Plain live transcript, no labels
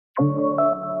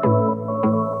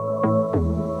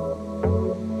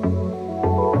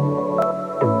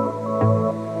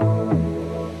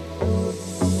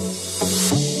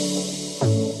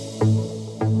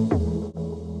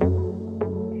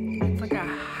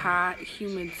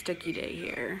Humid, sticky day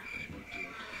here,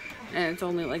 and it's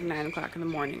only like 9 o'clock in the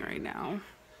morning right now.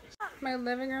 My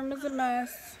living room is a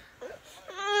mess.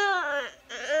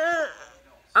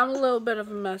 I'm a little bit of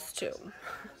a mess too.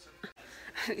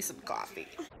 I need some coffee.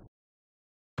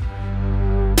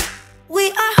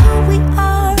 We are who we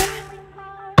are.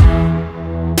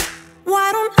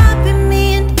 Why don't I be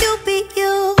me and you be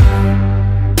you?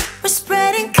 We're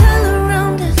spreading color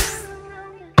around us.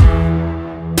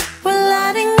 We're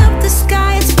lighting up the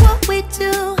sky, it's what we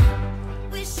do.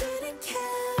 We shouldn't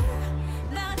care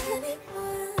about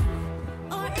anyone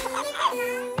or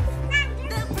anything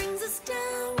that brings us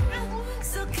down.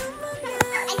 So come on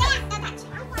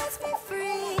now, let's be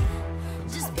free.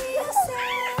 Just be yourself.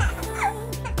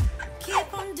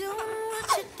 Keep on doing what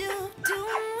you do,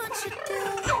 doing what you do.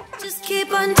 Just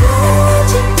keep on doing what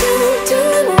you do,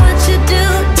 doing what you do,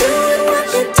 doing what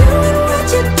you do, doing what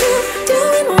you do,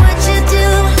 doing what you do.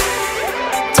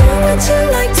 Do what you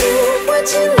like, do what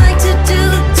you like to do,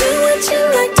 do what you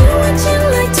like, do what you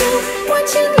like, do what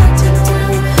you like to do.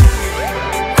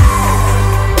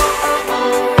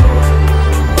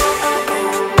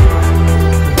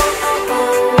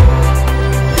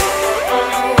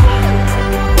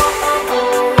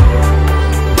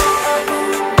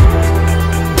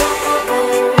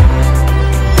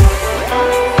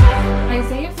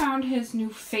 Isaiah found his new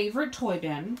favorite toy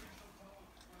bin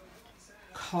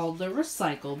called the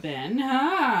recycle bin.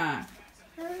 Huh?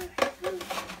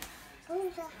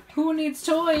 Who needs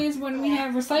toys when we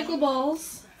have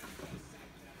recyclables?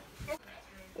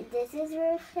 This is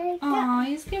recyclable. Aw,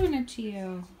 he's giving it to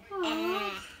you.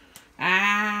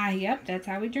 Ah, yep, that's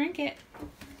how we drink it.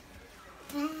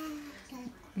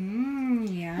 Mmm,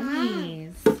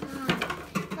 yummies.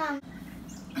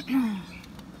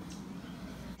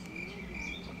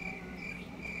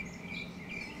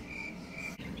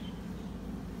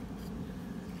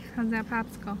 How's that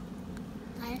popsicle?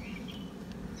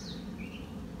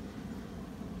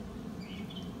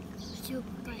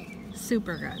 Super good.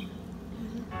 Super good.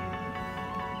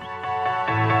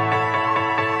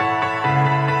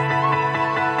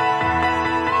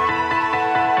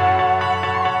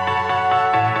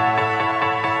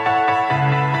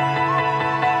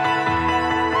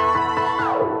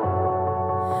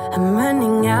 I'm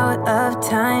running out of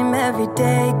time, every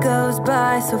day goes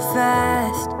by so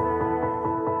fast.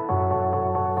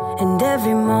 And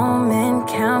every moment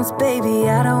counts, baby,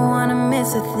 I don't wanna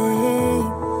miss a thing.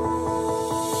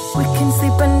 We can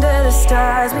sleep under the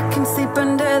stars, we can sleep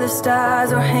under the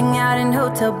stars, or hang out in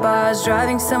hotel bars,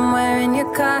 driving somewhere in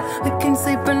your car. We can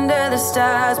sleep under the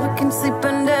stars, we can sleep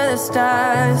under the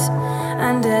stars,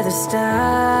 under the stars.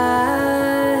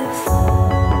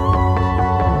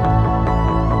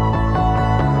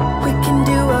 We can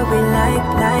do what we like.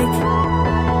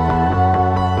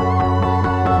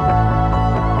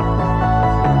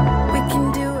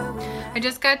 I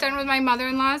just got done with my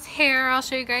mother-in-law's hair. I'll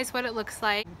show you guys what it looks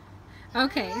like.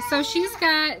 Okay, so she's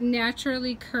got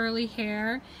naturally curly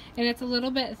hair and it's a little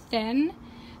bit thin.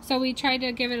 So we tried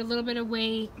to give it a little bit of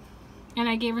weight and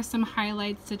I gave her some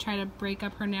highlights to try to break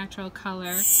up her natural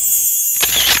color.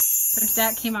 But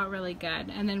that came out really good.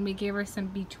 And then we gave her some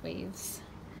beach waves.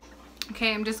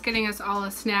 Okay, I'm just getting us all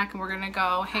a snack and we're gonna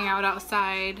go hang out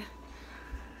outside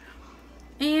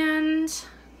and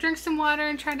drink some water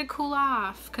and try to cool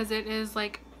off because it is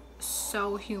like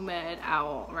so humid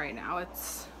out right now.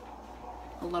 It's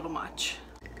a little much.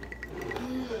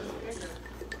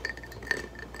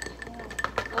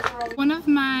 One of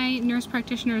my nurse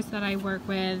practitioners that I work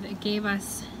with gave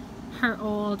us her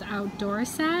old outdoor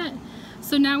set.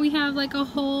 So now we have like a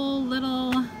whole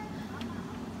little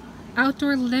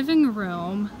outdoor living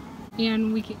room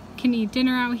and we can eat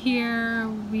dinner out here.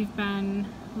 We've been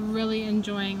really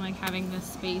enjoying like having this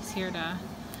space here to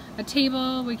a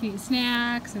table. We can eat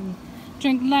snacks and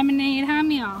drink lemonade, huh,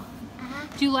 Meal?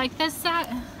 Do you like this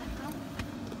set?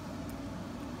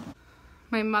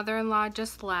 My mother-in-law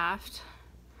just left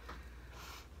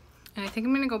and I think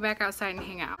I'm gonna go back outside and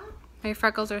hang out. My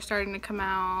freckles are starting to come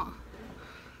out.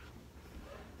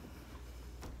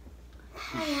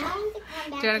 Do you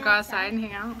want to go outside and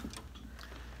hang out?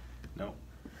 No.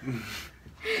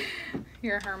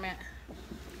 You're a hermit.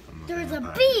 There's a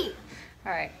bee.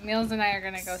 Alright, Meals and I are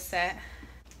going to go sit.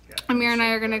 Amir and I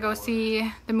are going to go see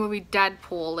the movie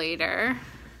Deadpool later.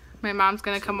 My mom's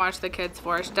going to come watch the kids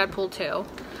for us. Deadpool 2.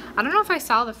 I don't know if I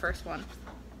saw the first one.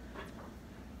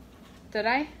 Did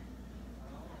I?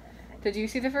 Did you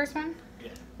see the first one? Yeah.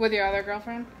 With your other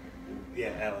girlfriend?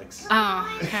 Yeah, Alex.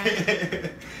 Oh, okay.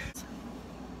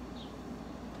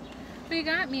 What you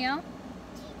got, Meal?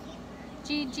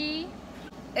 Gigi?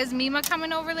 Is Mima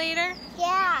coming over later?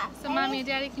 Yeah. So Mommy and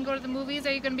Daddy can go to the movies?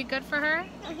 Are you going to be good for her?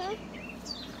 Mhm. Okay.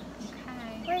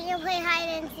 We're gonna play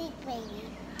hide and seek, maybe.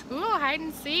 Ooh, hide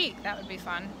and seek. That would be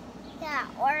fun. Yeah,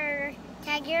 or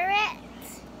tag your it.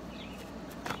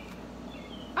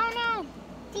 Oh no!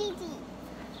 Gigi,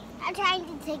 I'm trying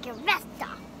to take your vest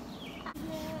off.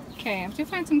 Okay, I have to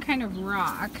find some kind of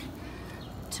rock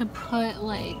to put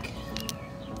like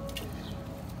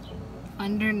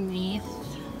underneath.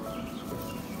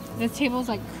 This table's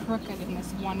like crooked in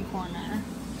this one corner.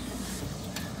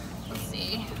 Let's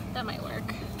see. That might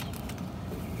work.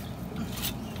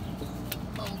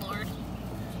 Oh Lord.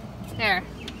 There.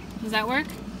 Does that work?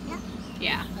 Yeah.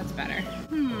 Yeah, that's better.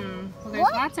 Well, there's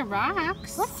What? lots of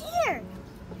rocks. What's here?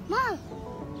 Mom.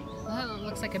 Oh, it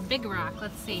looks like a big rock.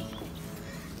 Let's see.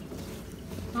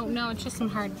 Oh no, it's just some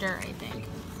hard dirt, I think.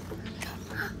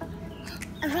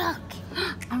 A rock.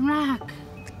 A rock.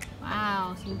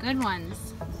 Wow, some good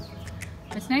ones.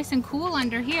 It's nice and cool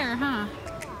under here, huh?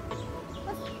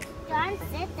 John,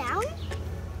 sit down.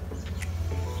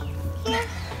 Here,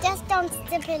 just don't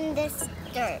step in this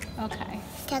dirt, Okay,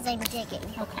 because I'm digging.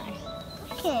 okay.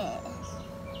 Okay.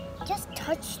 Just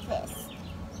touch this.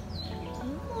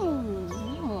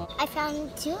 Ooh. I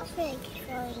found two big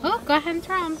coins. Oh, go ahead and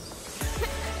throw them.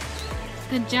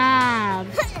 Good job.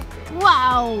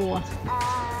 Wow.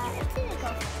 It didn't go.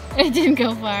 It didn't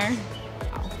go far.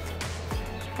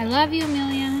 I love you,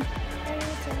 Amelia.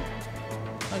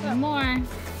 Love you more.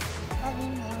 Love you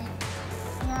more.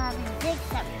 Now I'm dig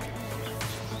something.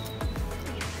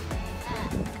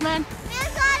 Come on.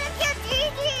 There's not a kid,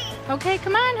 Gigi. Okay,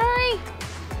 come on, hurry.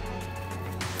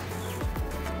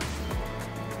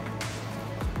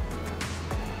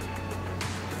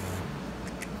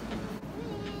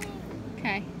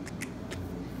 Okay.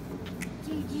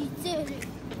 Gigi did it.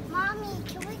 Mommy,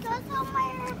 can we go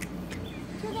somewhere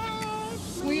today?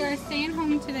 We are staying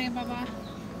home today, Bubba.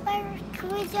 Or can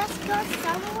we just go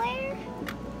somewhere?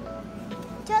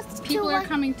 Just People to are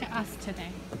coming to us today.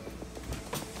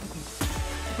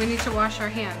 We need to wash our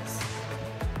hands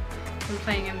from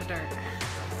playing in the dirt.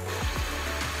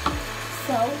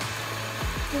 soap.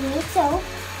 We need soap.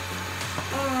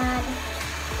 And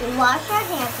we wash our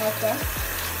hands like this.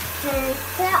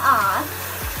 Rinse it off.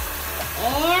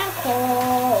 And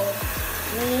cold.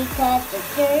 We cut the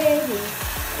dirty.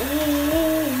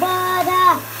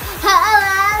 Water.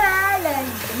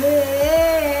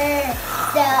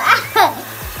 So,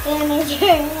 let me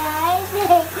turn my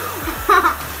thing.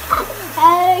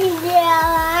 Oh,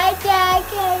 yeah, I can't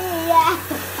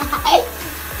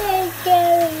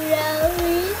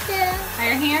Are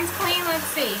your hands clean? Let's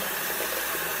see.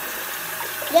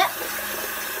 Yep.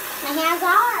 My hands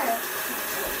are.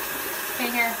 Okay,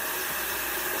 here.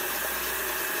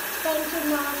 Thank you,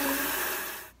 Mommy.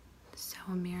 So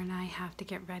Amir and I have to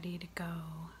get ready to go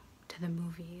to the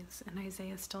movies, and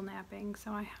Isaiah's still napping,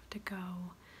 so I have to go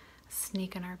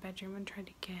sneak in our bedroom and try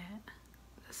to get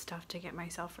the stuff to get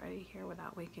myself ready here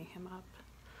without waking him up.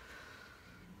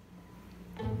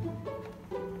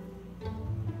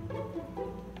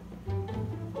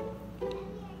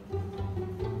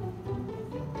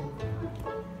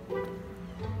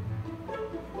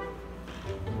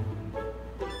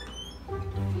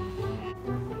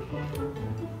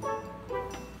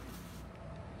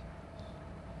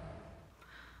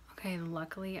 Okay,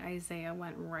 luckily Isaiah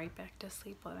went right back to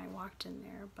sleep when I walked in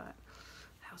there, but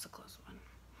that was a close one.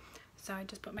 So I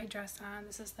just put my dress on.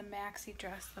 This is the maxi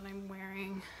dress that I'm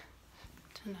wearing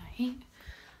tonight.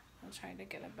 I'll try to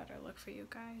get a better look for you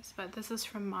guys, but this is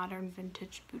from Modern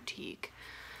Vintage Boutique.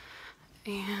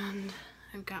 And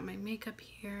I've got my makeup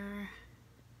here.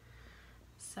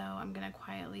 So I'm gonna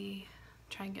quietly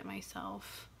try and get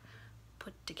myself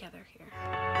put together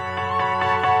here.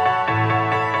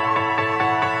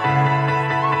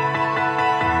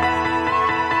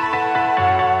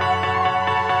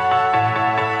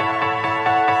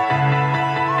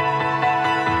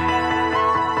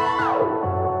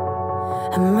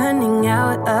 I'm running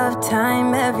out of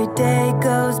time, every day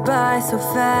goes by so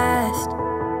fast.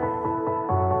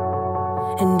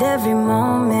 And every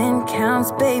moment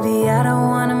counts, baby, I don't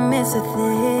wanna miss a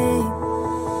thing.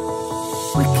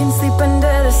 We can sleep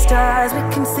under the stars, we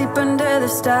can sleep under the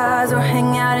stars, or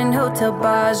hang out in hotel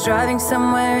bars, driving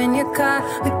somewhere in your car.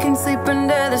 We can sleep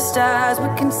under the stars, we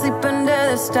can sleep under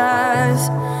the stars,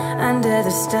 under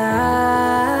the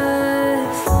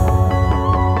stars.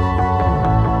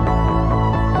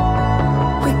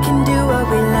 We can do what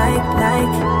we like.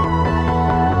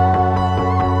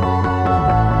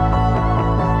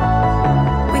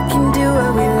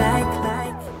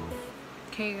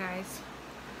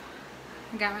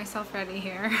 got myself ready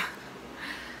here.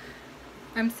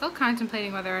 I'm still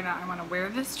contemplating whether or not I want to wear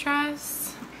this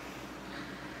dress.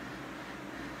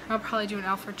 I'll probably do an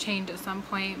outfit change at some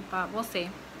point, but we'll see.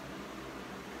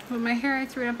 With my hair, I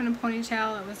threw it up in a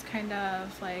ponytail. It was kind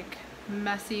of like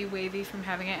messy, wavy from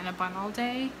having it in a bun all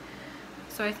day.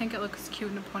 So I think it looks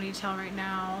cute in a ponytail right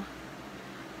now.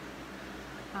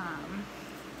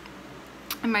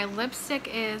 And my lipstick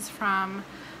is from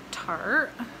Tarte.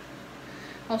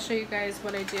 I'll show you guys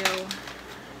what I do.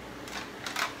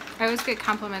 I always get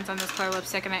compliments on this color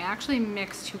lipstick, and I actually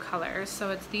mix two colors. So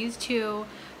it's these two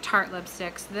Tarte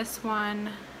lipsticks. This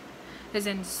one is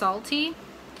in Salty,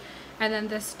 and then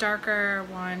this darker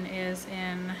one is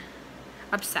in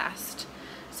Obsessed.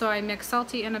 So I mix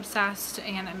Salty and Obsessed,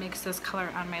 and it makes this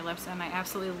color on my lips, and I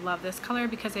absolutely love this color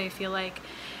because I feel like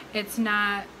it's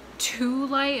not too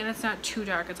light and it's not too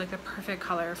dark. It's like the perfect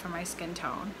color for my skin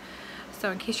tone.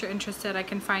 So in case you're interested, I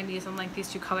can find these and link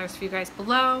these two colors for you guys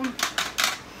below.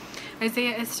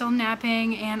 Isaiah is still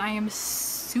napping, and I am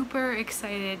super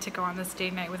excited to go on this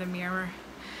date night with Amir.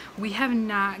 We have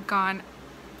not gone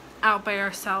out by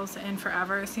ourselves in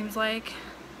forever, it seems like,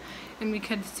 and we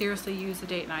could seriously use a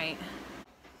date night.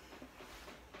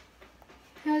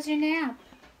 How's your nap?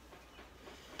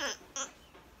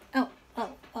 Oh.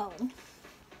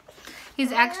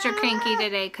 He's extra cranky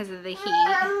today because of the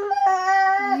heat.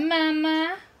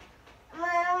 Mama.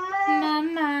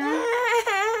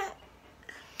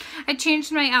 I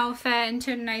changed my outfit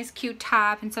into a nice cute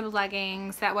top and some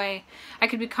leggings. That way I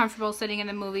could be comfortable sitting in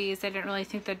the movies. I didn't really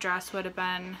think the dress would have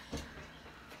been,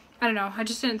 I don't know, I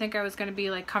just didn't think I was going to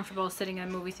be like comfortable sitting in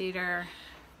a movie theater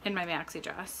in my maxi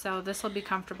dress. So this will be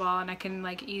comfortable, and I can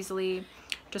like easily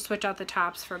just switch out the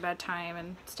tops for bedtime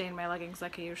and stay in my leggings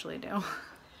like I usually do.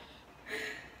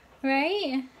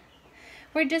 Right?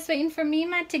 We're just waiting for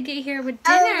Mima to get here with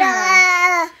dinner.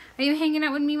 Are you hanging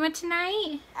out with Mima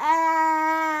tonight?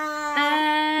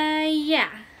 Yeah.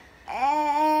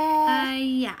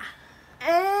 Yeah.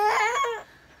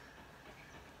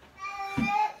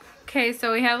 Okay,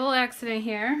 so we have a little accident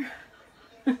here.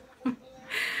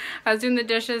 I was doing the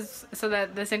dishes so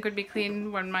that the sink would be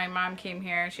clean when my mom came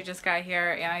here. She just got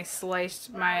here, and I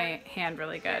sliced my hand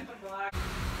really good.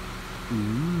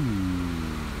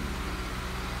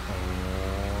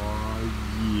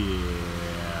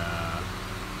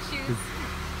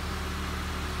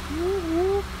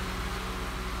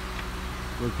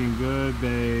 Looking good,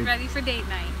 babe. Ready for date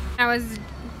night. I was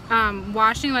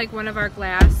washing like one of our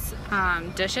glass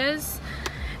dishes,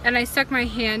 and I stuck my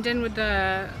hand in with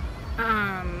the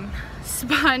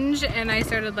sponge, and I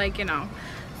started like, you know,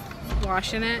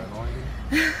 washing it.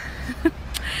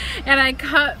 And I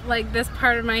cut like this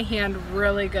part of my hand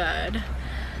really good.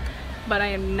 But I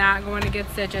am not going to get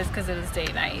stitches because it is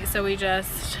date night. So we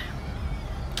just,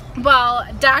 well,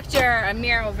 Dr.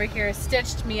 Amir over here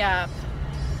stitched me up.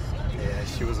 Yeah,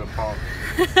 she was a punk.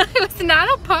 I was not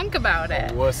a punk about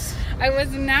it. A wuss. I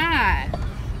was not.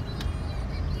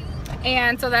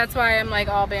 And so that's why I'm like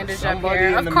all bandaged up here. Somebody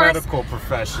in the medical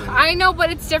profession. I know,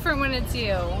 but it's different when it's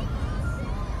you.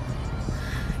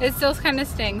 It still kind of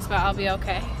stings, but I'll be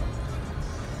okay.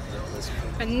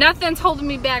 But nothing's holding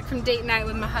me back from date night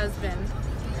with my husband.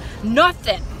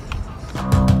 Nothing.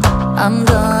 I'm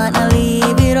gonna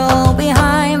leave it all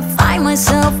behind. Find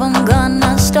myself, I'm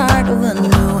gonna start over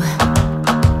new.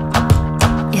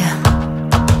 Yeah,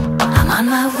 I'm on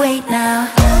my way now.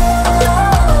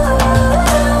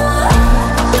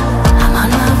 I'm on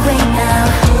my way now.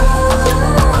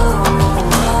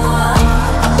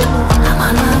 I'm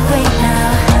on my way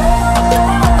now.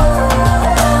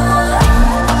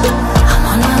 I'm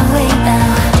on my way now.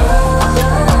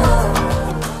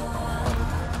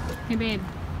 Hey babe,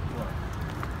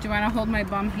 do you want to hold my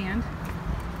bum hand?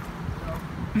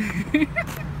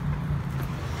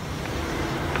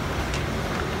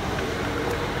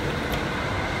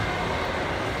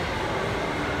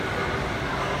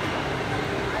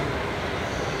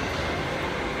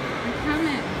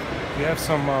 You have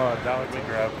some dollar to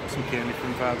grab some candy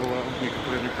from 501. You can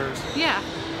put it in your purse. Yeah.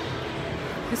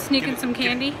 Just sneaking some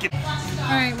candy.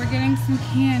 Alright, we're getting some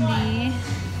candy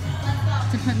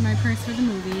to put in my purse for the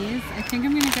movies. I think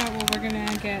I'm gonna go, well, we're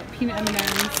gonna get peanut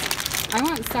M&Ms. I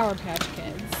want Sour Patch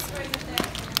Kids.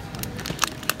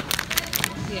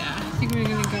 Yeah, I think we're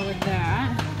gonna go with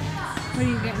that. What are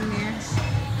you getting there?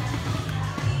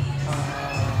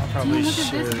 Probably look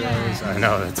at this bag. I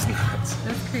know, that's nuts.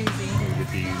 That's crazy. Get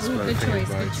these. Ooh, good choice,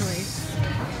 good choice.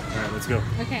 Alright, let's go.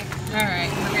 Okay,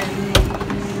 alright, we're getting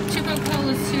 2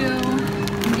 Coca-Colas too.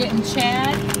 I'm getting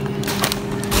Chad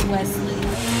and Wesley.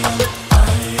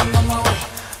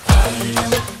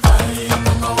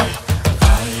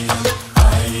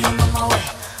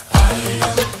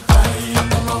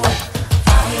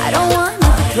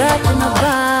 in a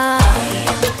bar.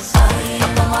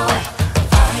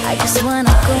 I just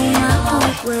wanna go my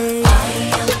own way,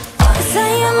 'cause I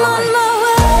am on my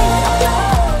way.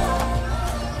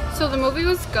 So the movie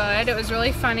was good. It was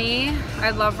really funny. I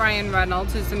love Ryan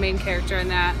Reynolds, who's the main character in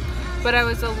that. But I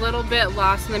was a little bit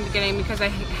lost in the beginning because I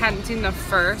hadn't seen the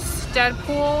first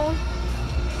Deadpool.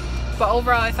 But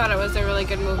overall, I thought it was a really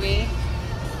good movie.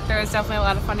 There was definitely a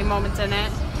lot of funny moments in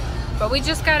it. But we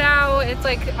just got out. It's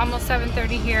like almost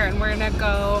 7:30 here, and we're gonna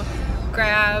go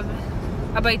grab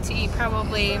a bite to eat,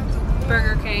 probably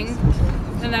Burger King,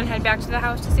 and then head back to the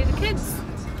house to see the kids.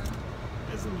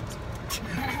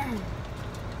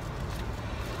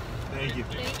 Thank you.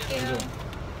 Thank you.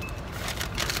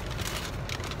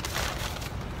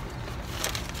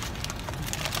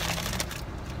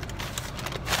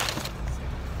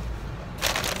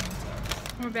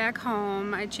 We're back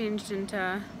home. I changed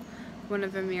into one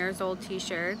of Amir's old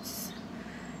t-shirts,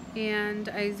 and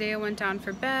Isaiah went down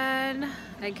for bed.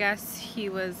 I guess he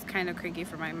was kind of cranky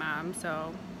for my mom,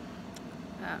 so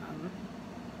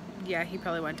yeah, he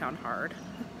probably went down hard.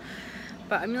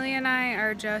 But Amelia and I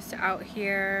are just out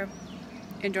here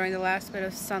enjoying the last bit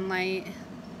of sunlight,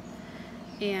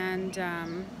 and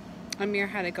Amir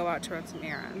had to go out to run some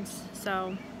errands.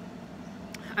 So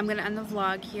I'm gonna end the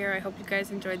vlog here. I hope you guys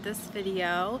enjoyed this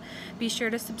video. Be sure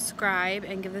to subscribe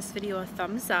and give this video a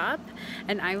thumbs up,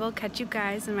 and I will catch you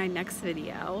guys in my next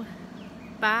video.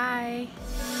 Bye.